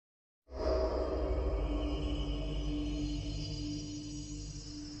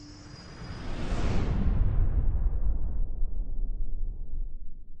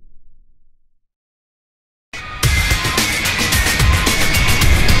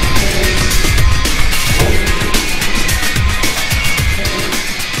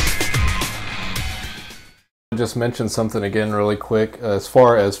just mention something again really quick. As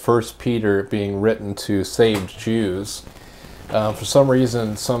far as First Peter being written to saved Jews, for some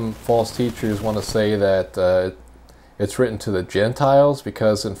reason, some false teachers want to say that it's written to the Gentiles,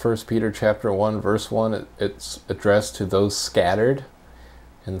 because in First Peter chapter 1, verse 1, it's addressed to those scattered,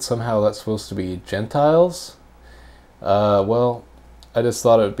 and somehow that's supposed to be Gentiles. Well, I just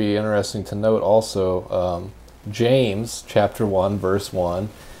thought it would be interesting to note also, James chapter 1, verse 1,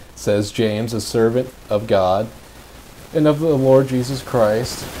 says, James, a servant of God and of the Lord Jesus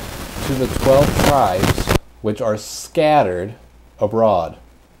Christ, to the 12 tribes which are scattered abroad.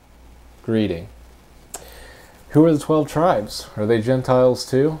 Greeting. Who are the 12 tribes? Are they Gentiles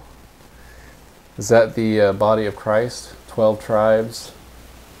too? Is that the body of Christ? 12 tribes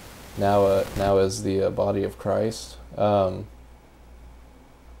now is the body of Christ. Or,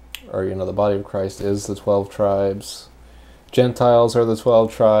 the body of Christ is the 12 tribes. Gentiles are the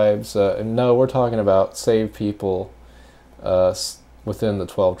 12 tribes. No, we're talking about saved people within the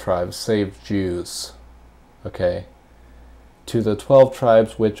 12 tribes, saved Jews. Okay. To the 12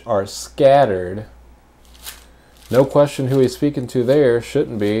 tribes which are scattered. No question who he's speaking to there,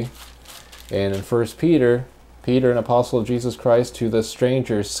 shouldn't be. And in 1 Peter, Peter, an apostle of Jesus Christ, to the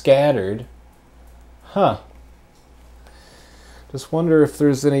strangers scattered. Huh. Just wonder if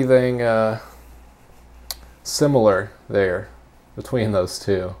there's anything similar there between those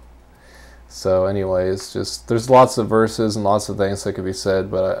two. So anyways, just there's lots of verses and lots of things that could be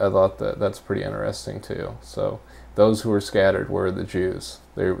said, but I thought that's pretty interesting too. So those who were scattered were the Jews.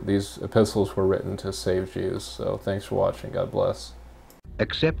 These epistles were written to save Jews. So thanks for watching. God bless.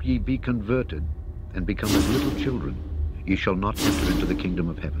 Except ye be converted and become as little children, ye shall not enter into the kingdom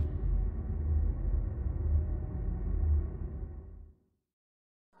of heaven.